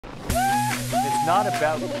It's not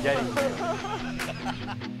about getting married.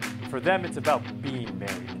 For them, it's about being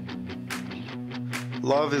married.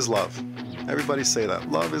 Love is love. Everybody say that.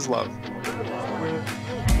 Love is love.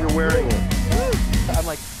 You're wearing it. I'm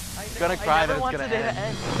like, gonna cry that it's gonna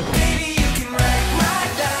end. Baby, you can wreck my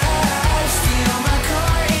life, steal my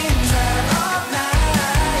car and drive all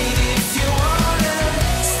night. If you wanna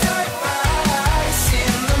start fights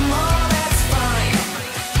in the mall, that's fine.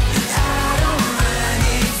 I don't mind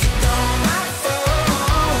if you throw my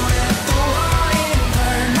phone at the wall and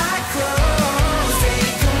burn my clothes.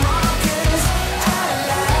 Take them all 'cause I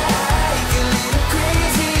like a little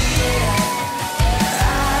crazy, yeah.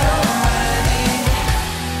 I don't mind it.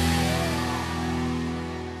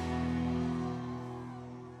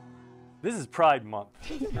 This is Pride Month.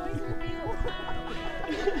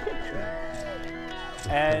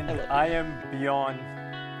 And I am beyond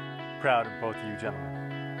proud of both of you gentlemen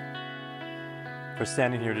for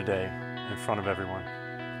standing here today in front of everyone,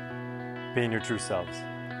 being your true selves,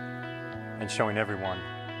 and showing everyone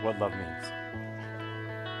what love means.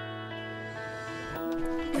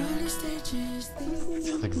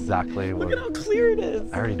 It's exactly what... Look at how clear it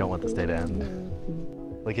is. I already don't want this day to end.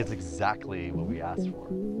 Like, it's exactly what we asked for.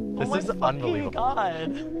 This is unbelievable.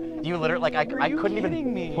 God. You literally, like, I couldn't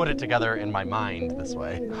even me? put it together in my mind this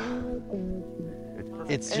way.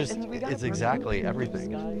 It's just, it's exactly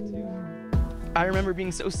everything. I remember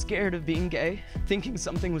being so scared of being gay, thinking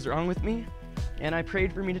something was wrong with me, and I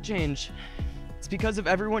prayed for me to change. It's because of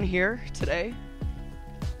everyone here today,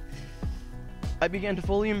 I began to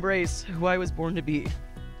fully embrace who I was born to be.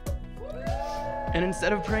 And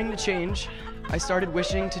instead of praying to change, I started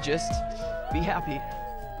wishing to just be happy.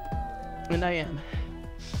 And I am.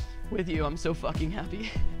 With you, I'm so fucking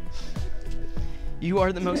happy. You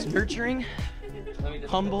are the most nurturing,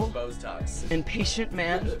 humble, and patient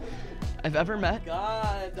man I've ever met.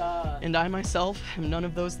 And I myself am none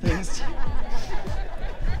of those things.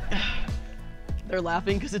 They're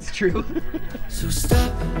laughing because it's true. So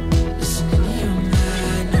stop listening to your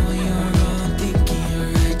mind, know you're wrong, thinking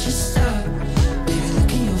you're right, just stop. Baby,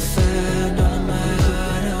 look in your fire, all of my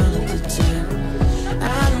heart, all of the time. I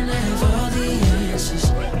don't have all the answers,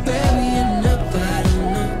 where we end up, I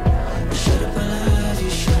don't know. Shut up, I love you,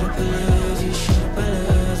 shut up, I love you, shut up, I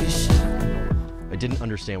love you, shut up. I didn't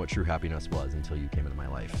understand what true happiness was until you came into my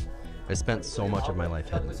life. I spent so much of my life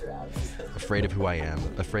hidden, afraid of who I am,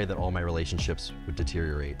 afraid that all my relationships would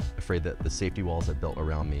deteriorate, afraid that the safety walls I built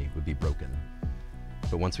around me would be broken.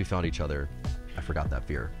 But once we found each other, I forgot that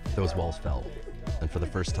fear. Those walls fell, and for the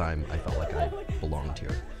first time, I felt like I belonged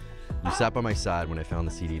here. You sat by my side when I found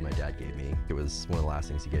the CD my dad gave me. It was one of the last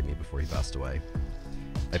things he gave me before he passed away.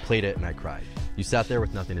 I played it and I cried. You sat there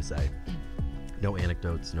with nothing to say. No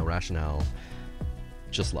anecdotes, no rationale,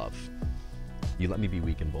 just love. You let me be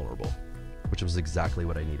weak and vulnerable, which was exactly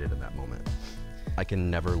what I needed in that moment. I can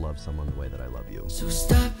never love someone the way that I love you. So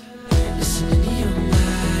stop listening to your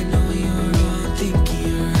mind, know you're wrong, thinking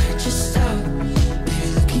you're right, just stop. Baby,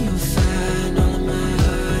 look in your fire, all of my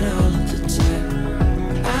heart, all of the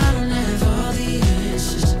time. I don't have all the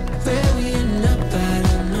answers, where we end up, I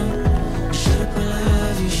don't know. Shut up, I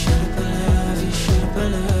love you, shut up, I love you, shut up, I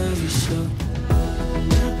love you so.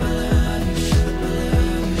 Shut up, I love you, shut up, I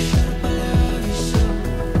love you, shut up, I love you so.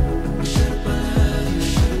 Shut up, I love you,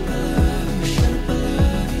 shut up, I love you, shut up, I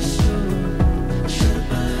love you so. Shut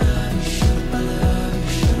up, I love you, shut up, I love you, shut up,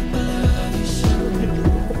 I love you so.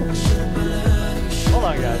 Shut up, I love you, shut Hold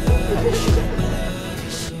on, guys. up, I love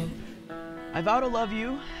you so. I vow to love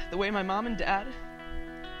you the way my mom and dad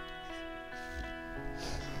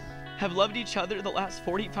have loved each other the last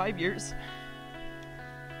 45 years,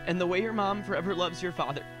 and the way your mom forever loves your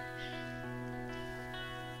father.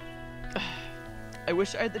 I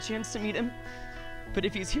wish I had the chance to meet him, but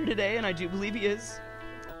if he's here today, and I do believe he is,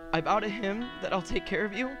 I vow to him that I'll take care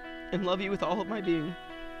of you and love you with all of my being.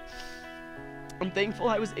 I'm thankful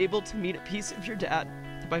I was able to meet a piece of your dad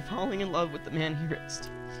by falling in love with the man he raised.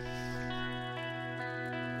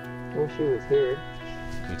 I wish he was here.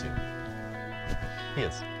 Me too. He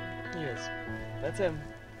is. He is. That's him.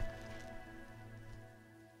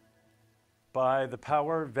 By the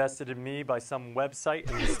power vested in me by some website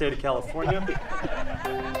in the state of California,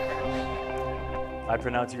 I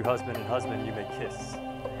pronounce you husband and husband, you may kiss.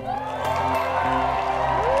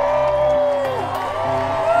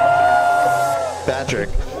 Patrick,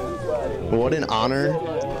 what an honor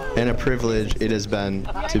and a privilege it has been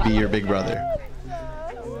to be your big brother.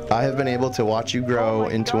 I have been able to watch you grow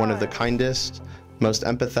into one of the kindest, most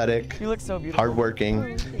empathetic, You look so beautiful.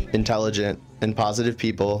 hardworking, intelligent, and positive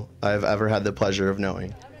people I have ever had the pleasure of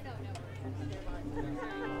knowing.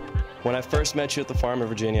 When I first met you at the farm in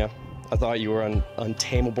Virginia, I thought you were an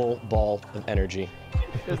untamable ball of energy.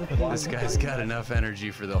 This guy's got enough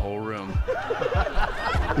energy for the whole room.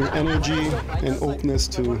 Your energy and openness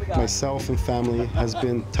to myself and family has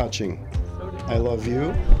been touching. I love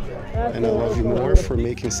you, and I love you more for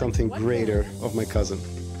making something greater of my cousin.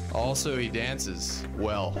 Also, he dances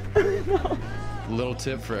well. Little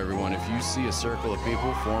tip for everyone, if you see a circle of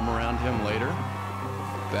people form around him later,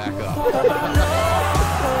 back up.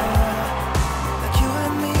 Like you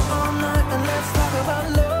and me all night, and let's talk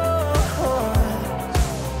about love.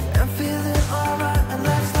 I'm feeling alright, and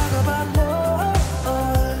let's talk about love.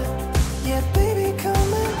 Yeah, baby,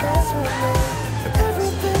 come and dance with me.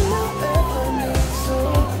 Everything I'll ever need, so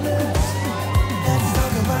let's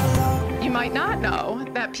talk about love. You might not know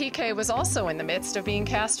that PK was also in the midst of being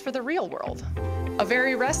cast for the real world. A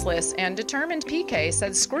very restless and determined PK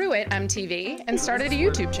said screw it, MTV, and started a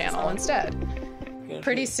YouTube channel instead.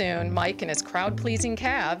 Pretty soon, Mike and his crowd-pleasing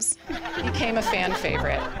calves became a fan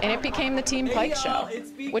favorite, and it became the Team Pike show,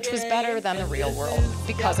 which was better than the real world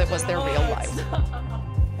because it was their real life.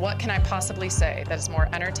 What can I possibly say that is more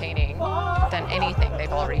entertaining than anything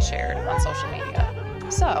they've already shared on social media?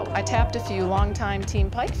 So I tapped a few longtime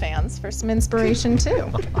Team Pike fans for some inspiration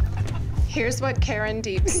too. Here's what Karen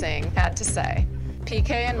Deep Singh had to say.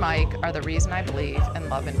 PK and Mike are the reason I believe in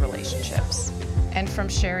love and relationships. And from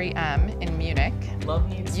Sherry M. in Munich,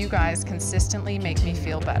 you guys consistently make me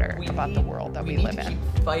feel better about the world that we live in.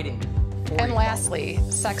 And lastly,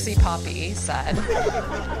 Sexy Poppy said,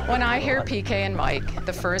 when I hear PK and Mike,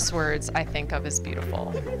 the first words I think of is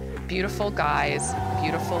beautiful. Beautiful guys,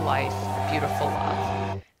 beautiful life, beautiful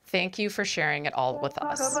love. Thank you for sharing it all with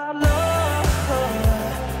us.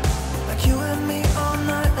 Like you and me all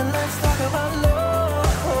night, and let's talk about love.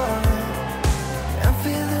 I'm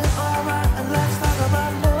feeling alright, and let's talk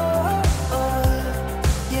about love.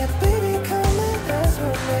 Yeah, baby, come and dance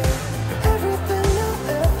with me. Everything I'll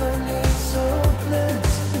ever need, so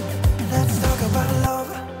let's talk about love.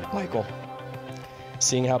 Michael,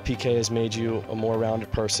 seeing how PK has made you a more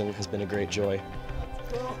rounded person has been a great joy.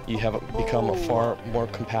 You have become a far more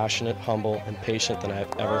compassionate, humble, and patient than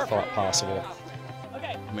I've ever thought possible.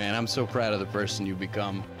 Man, I'm so proud of the person you've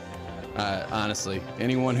become. Honestly,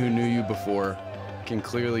 anyone who knew you before can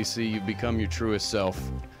clearly see you've become your truest self.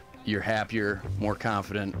 You're happier, more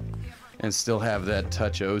confident, and still have that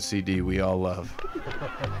touch of OCD we all love.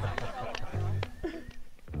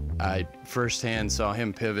 I firsthand saw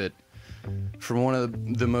him pivot from one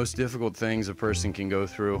of the most difficult things a person can go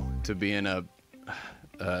through to being a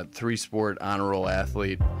three-sport honor roll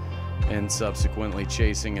athlete and subsequently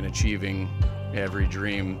chasing and achieving every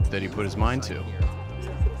dream that he put his mind to.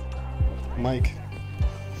 Mike,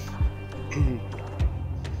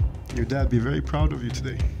 your dad be very proud of you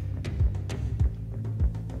today.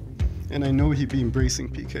 And I know he'd be embracing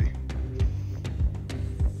PK.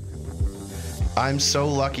 I'm so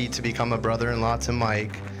lucky to become a brother-in-law to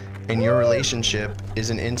Mike, and your relationship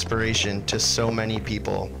is an inspiration to so many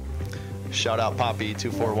people. Shout out Poppy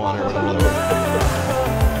 241 or whatever.